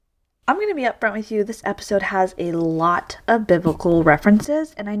I'm going to be upfront with you. This episode has a lot of biblical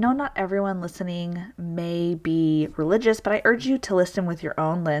references, and I know not everyone listening may be religious, but I urge you to listen with your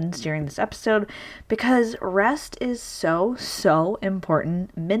own lens during this episode because rest is so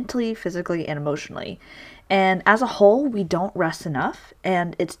important mentally, physically, and emotionally. And as a whole, we don't rest enough,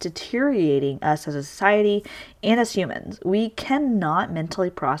 and it's deteriorating us as a society and as humans. We cannot mentally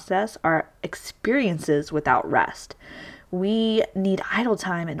process our experiences without rest. We need idle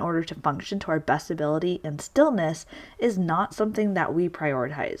time in order to function to our best ability, and stillness is not something that we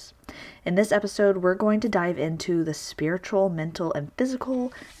prioritize. In this episode, we're going to dive into the spiritual, mental, and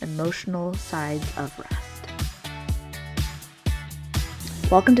physical, emotional sides of rest.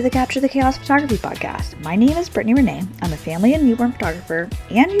 Welcome to the Capture the Chaos Photography Podcast. My name is Brittany Renee. I'm a family and newborn photographer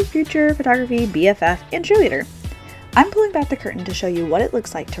and your future photography BFF and cheerleader. I'm pulling back the curtain to show you what it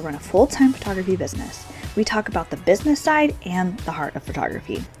looks like to run a full-time photography business. We talk about the business side and the heart of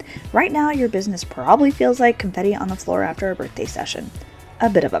photography. Right now, your business probably feels like confetti on the floor after a birthday session. A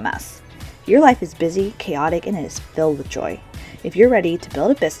bit of a mess. Your life is busy, chaotic, and it is filled with joy. If you're ready to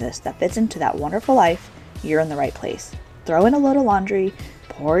build a business that fits into that wonderful life, you're in the right place. Throw in a load of laundry,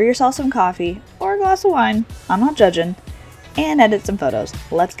 pour yourself some coffee or a glass of wine, I'm not judging, and edit some photos.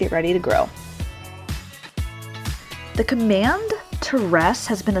 Let's get ready to grow. The command to rest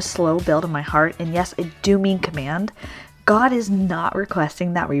has been a slow build in my heart, and yes, I do mean command. God is not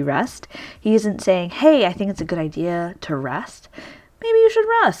requesting that we rest. He isn't saying, hey, I think it's a good idea to rest. Maybe you should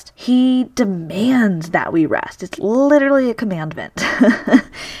rest. He demands that we rest. It's literally a commandment.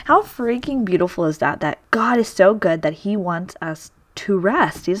 How freaking beautiful is that God is so good that he wants us to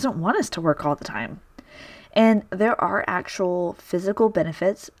rest. He doesn't want us to work all the time. And there are actual physical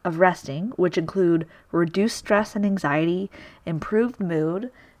benefits of resting, which include reduced stress and anxiety, improved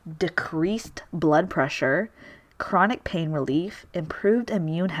mood, decreased blood pressure, chronic pain relief, improved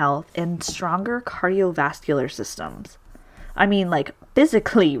immune health, and stronger cardiovascular systems. I mean,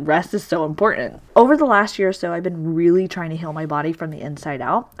 physically, rest is so important. Over the last year or so, I've been really trying to heal my body from the inside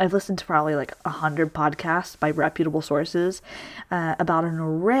out. I've listened to probably 100 podcasts by reputable sources about an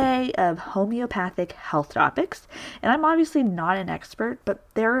array of homeopathic health topics. And I'm obviously not an expert, but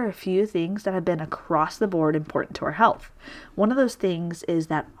there are a few things that have been across the board important to our health. One of those things is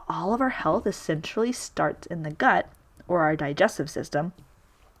that all of our health essentially starts in the gut, or our digestive system.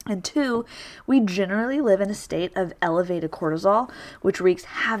 And two, we generally live in a state of elevated cortisol, which wreaks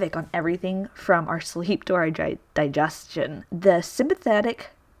havoc on everything from our sleep to our digestion. The sympathetic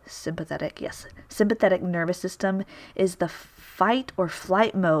nervous system is the fight or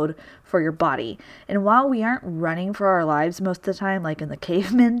flight mode for your body. And while we aren't running for our lives most of the time, like in the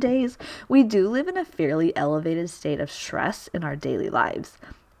caveman days, we do live in a fairly elevated state of stress in our daily lives.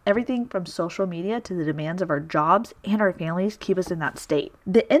 Everything from social media to the demands of our jobs and our families keep us in that state.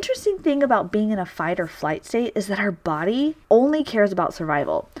 The interesting thing about being in a fight or flight state is that our body only cares about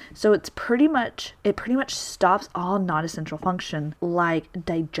survival. So it pretty much stops all non-essential function like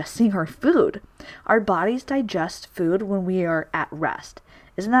digesting our food. Our bodies digest food when we are at rest.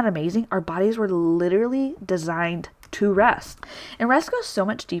 Isn't that amazing? Our bodies were literally designed to rest. And rest goes so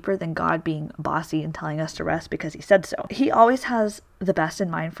much deeper than God being bossy and telling us to rest because he said so. He always has the best in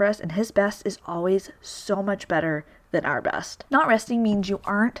mind for us, and his best is always so much better than our best. Not resting means you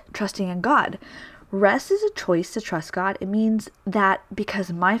aren't trusting in God. Rest is a choice to trust God. It means that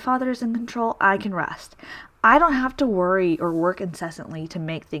because my Father is in control, I can rest. I don't have to worry or work incessantly to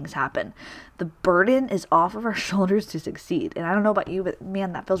make things happen. The burden is off of our shoulders to succeed. And I don't know about you, but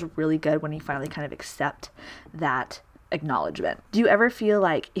man, that feels really good when you finally kind of accept that acknowledgement. Do you ever feel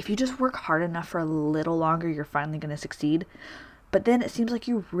like if you just work hard enough for a little longer, you're finally going to succeed? But then it seems like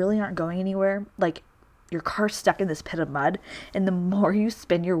you really aren't going anywhere. Like your car's stuck in this pit of mud, and the more you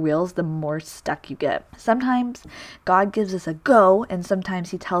spin your wheels, the more stuck you get. Sometimes God gives us a go, and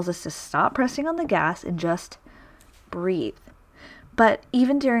sometimes he tells us to stop pressing on the gas and just breathe. But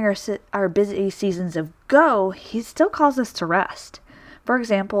even during our busy seasons of go, he still calls us to rest. For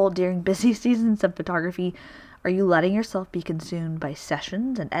example, during busy seasons of photography, are you letting yourself be consumed by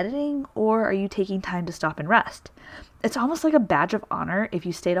sessions and editing, or are you taking time to stop and rest? It's almost like a badge of honor if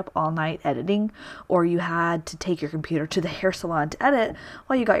you stayed up all night editing, or you had to take your computer to the hair salon to edit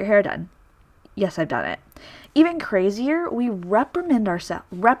while you got your hair done. Yes, I've done it. Even crazier, we reprimand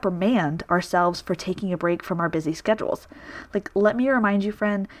ourselves for taking a break from our busy schedules. Let me remind you,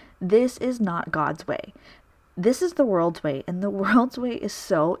 friend, this is not God's way. This is the world's way, and the world's way is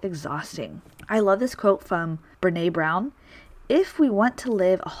so exhausting. I love this quote from Brené Brown. If we want to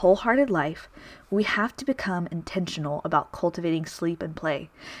live a wholehearted life, we have to become intentional about cultivating sleep and play,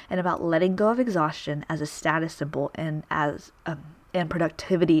 and about letting go of exhaustion as a status symbol and as and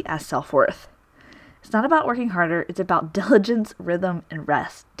productivity as self-worth. It's not about working harder, it's about diligence, rhythm, and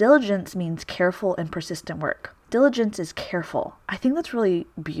rest. Diligence means careful and persistent work. Diligence is careful. I think that's really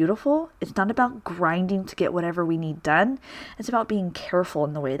beautiful. It's not about grinding to get whatever we need done. It's about being careful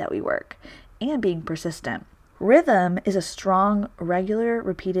in the way that we work and being persistent. Rhythm is a strong, regular,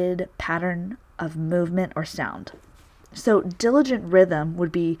 repeated pattern of movement or sound. So diligent rhythm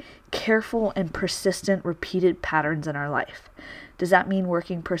would be careful and persistent repeated patterns in our life. Does that mean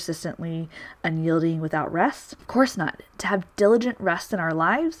working persistently, unyielding without rest? Of course not. To have diligent rest in our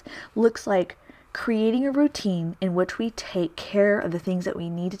lives looks like creating a routine in which we take care of the things that we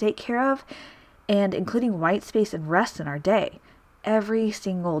need to take care of, and including white space and rest in our day. Every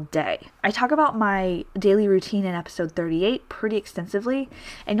single day. I talk about my daily routine in episode 38 pretty extensively,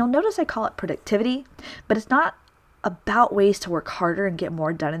 and you'll notice I call it productivity, but it's not about ways to work harder and get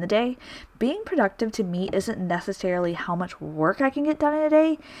more done in the day. Being productive to me isn't necessarily how much work I can get done in a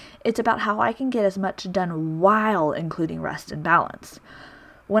day. It's about how I can get as much done while including rest and balance.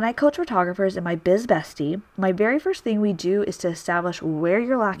 When I coach photographers in my Biz Bestie, my very first thing we do is to establish where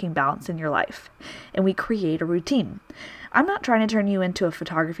you're lacking balance in your life, and we create a routine. I'm not trying to turn you into a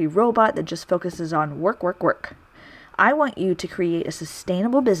photography robot that just focuses on work, work, work. I want you to create a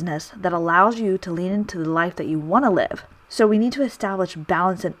sustainable business that allows you to lean into the life that you want to live. So we need to establish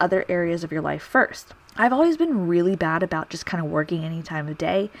balance in other areas of your life first. I've always been really bad about just kind of working any time of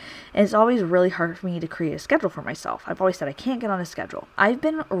day, and it's always really hard for me to create a schedule for myself. I've always said I can't get on a schedule. I've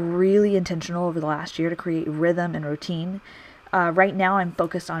been really intentional over the last year to create rhythm and routine. Right now I'm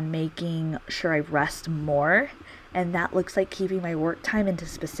focused on making sure I rest more, and that looks like keeping my work time into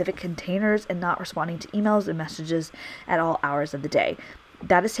specific containers and not responding to emails and messages at all hours of the day.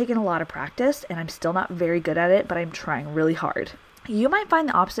 That has taken a lot of practice, and I'm still not very good at it, but I'm trying really hard. You might find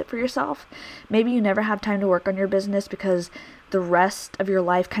the opposite for yourself. Maybe you never have time to work on your business because the rest of your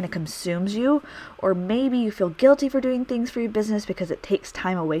life kind of consumes you, or maybe you feel guilty for doing things for your business because it takes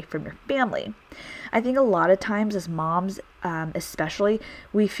time away from your family. I think a lot of times as moms, especially,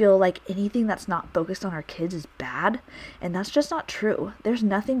 we feel like anything that's not focused on our kids is bad, and that's just not true. There's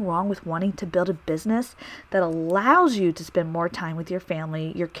nothing wrong with wanting to build a business that allows you to spend more time with your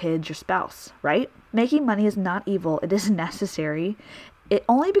family, your kids, your spouse, right? Making money is not evil. It is necessary. It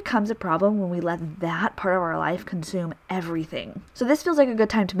only becomes a problem when we let that part of our life consume everything. So this feels like a good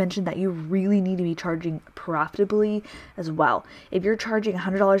time to mention that you really need to be charging profitably as well. If you're charging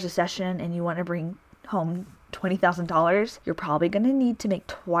 $100 a session and you want to bring home $20,000, you're probably going to need to make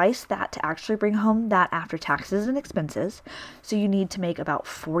twice that to actually bring home that after taxes and expenses. So you need to make about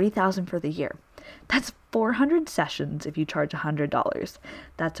 $40,000 for the year. That's 400 sessions if you charge $100.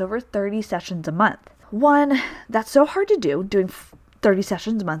 That's over 30 sessions a month. One, that's so hard to do. Doing 30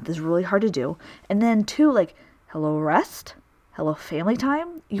 sessions a month is really hard to do. And then two, like, hello rest, hello family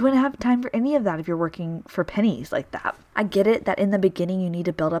time. You wouldn't have time for any of that if you're working for pennies like that. I get it that in the beginning you need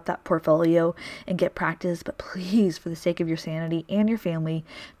to build up that portfolio and get practice, but please, for the sake of your sanity and your family,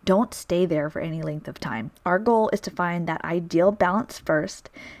 don't stay there for any length of time. Our goal is to find that ideal balance first,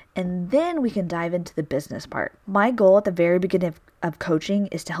 and then we can dive into the business part. My goal at the very beginning of coaching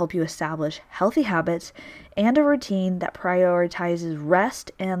is to help you establish healthy habits and a routine that prioritizes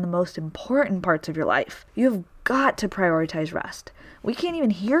rest and the most important parts of your life. You've got to prioritize rest. We can't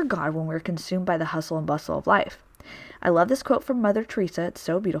even hear God when we're consumed by the hustle and bustle of life. I love this quote from Mother Teresa. It's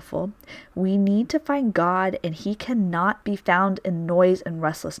so beautiful. We need to find God, and He cannot be found in noise and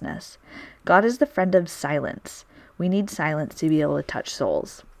restlessness. God is the friend of silence. We need silence to be able to touch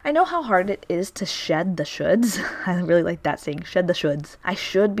souls. I know how hard it is to shed the shoulds. I really like that saying, shed the shoulds. I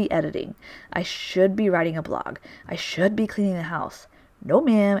should be editing. I should be writing a blog. I should be cleaning the house. No,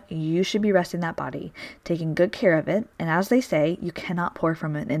 ma'am, you should be resting that body, taking good care of it, and as they say, you cannot pour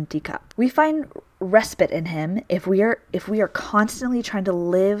from an empty cup. We find respite in Him. If we are constantly trying to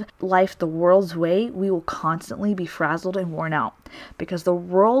live life the world's way, we will constantly be frazzled and worn out, because the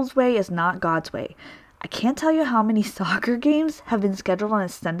world's way is not God's way. I can't tell you how many soccer games have been scheduled on a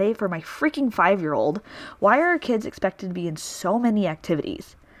Sunday for my freaking 5-year-old. Why are our kids expected to be in so many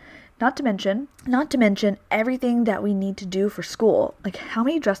activities? Not to mention everything that we need to do for school. Like, how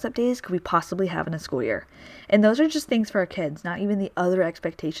many dress-up days could we possibly have in a school year? And those are just things for our kids, not even the other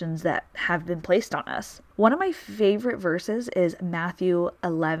expectations that have been placed on us. One of my favorite verses is Matthew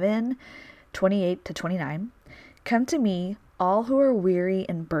 11:28-29. Come to me, all who are weary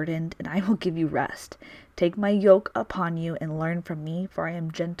and burdened, and I will give you rest. Take my yoke upon you and learn from me, for I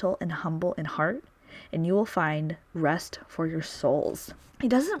am gentle and humble in heart, and you will find rest for your souls. He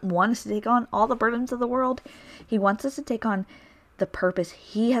doesn't want us to take on all the burdens of the world. He wants us to take on the purpose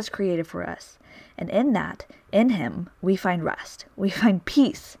He has created for us. And in Him, we find rest. We find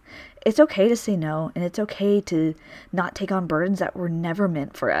peace. It's okay to say no, and it's okay to not take on burdens that were never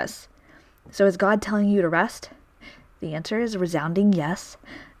meant for us. So is God telling you to rest? The answer is a resounding yes.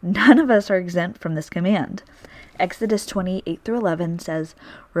 None of us are exempt from this command. Exodus 20:8-11 says,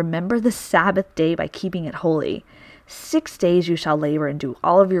 "Remember the Sabbath day by keeping it holy. 6 days you shall labor and do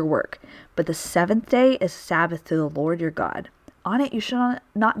all of your work, but the seventh day is Sabbath to the Lord your God. On it you shall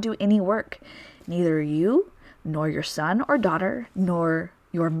not do any work, neither you, nor your son or daughter, nor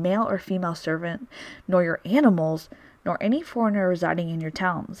your male or female servant, nor your animals, nor any foreigner residing in your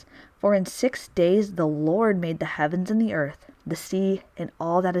towns. For in 6 days the Lord made the heavens and the earth, the sea, and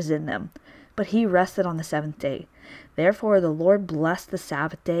all that is in them. But He rested on the seventh day. Therefore the Lord blessed the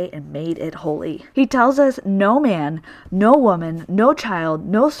Sabbath day and made it holy." He tells us no man, no woman, no child,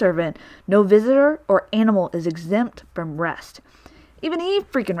 no servant, no visitor or animal is exempt from rest. Even He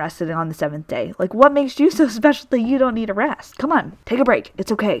freaking rested on the seventh day. Like, what makes you so special that you don't need a rest? Come on, take a break.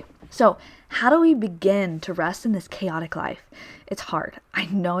 It's okay. So, how do we begin to rest in this chaotic life? It's hard. I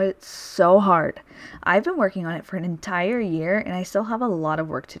know it's so hard. I've been working on it for an entire year and I still have a lot of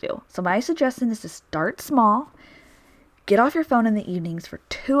work to do. So my suggestion is to start small. Get off your phone in the evenings for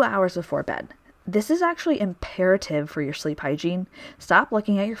 2 hours before bed. This is actually imperative for your sleep hygiene. Stop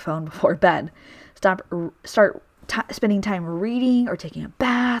looking at your phone before bed. Start spending time reading or taking a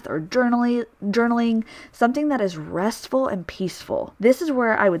bath or journaling, something that is restful and peaceful. This is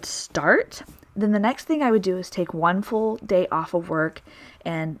where I would start. Then the next thing I would do is take 1 full day off of work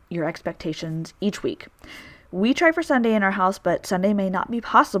and your expectations each week. We try for Sunday in our house, but Sunday may not be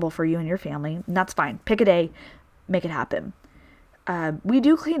possible for you and your family, and that's fine. Pick a day, make it happen. We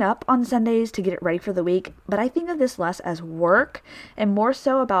do clean up on Sundays to get it ready for the week, but I think of this less as work and more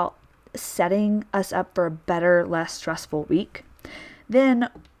so about setting us up for a better, less stressful week. Then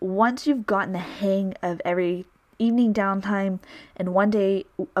once you've gotten the hang of every evening downtime and 1 day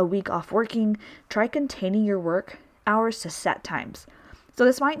a week off working, try containing your work hours to set times. So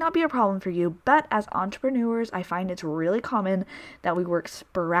this might not be a problem for you, but as entrepreneurs, I find it's really common that we work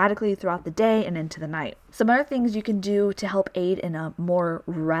sporadically throughout the day and into the night. Some other things you can do to help aid in a more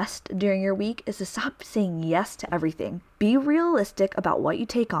rest during your week is to stop saying yes to everything. Be realistic about what you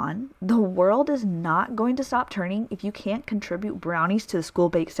take on. The world is not going to stop turning if you can't contribute brownies to the school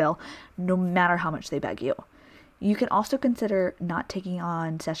bake sale, no matter how much they beg you. You can also consider not taking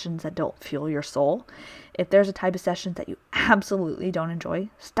on sessions that don't fuel your soul. If there's a type of session that you absolutely don't enjoy,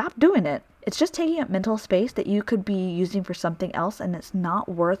 stop doing it. It's just taking up mental space that you could be using for something else, and it's not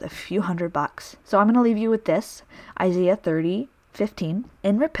worth a few $100. So I'm going to leave you with this, Isaiah 30:15.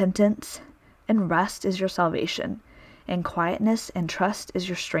 "In repentance and rest is your salvation, and quietness and trust is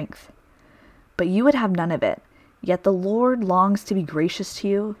your strength. But you would have none of it. Yet the Lord longs to be gracious to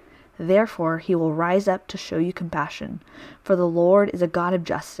you. Therefore, He will rise up to show you compassion. For the Lord is a God of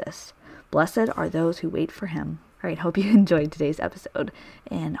justice. Blessed are those who wait for Him." All right, hope you enjoyed today's episode,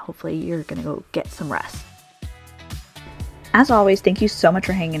 and hopefully you're going to go get some rest. As always, thank you so much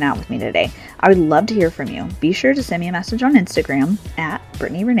for hanging out with me today. I would love to hear from you. Be sure to send me a message on Instagram at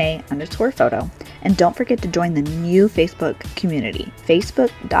BrittanyRenee_photo. And don't forget to join the new Facebook community,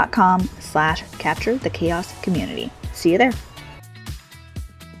 facebook.com/CaptureTheChaos community. See you there.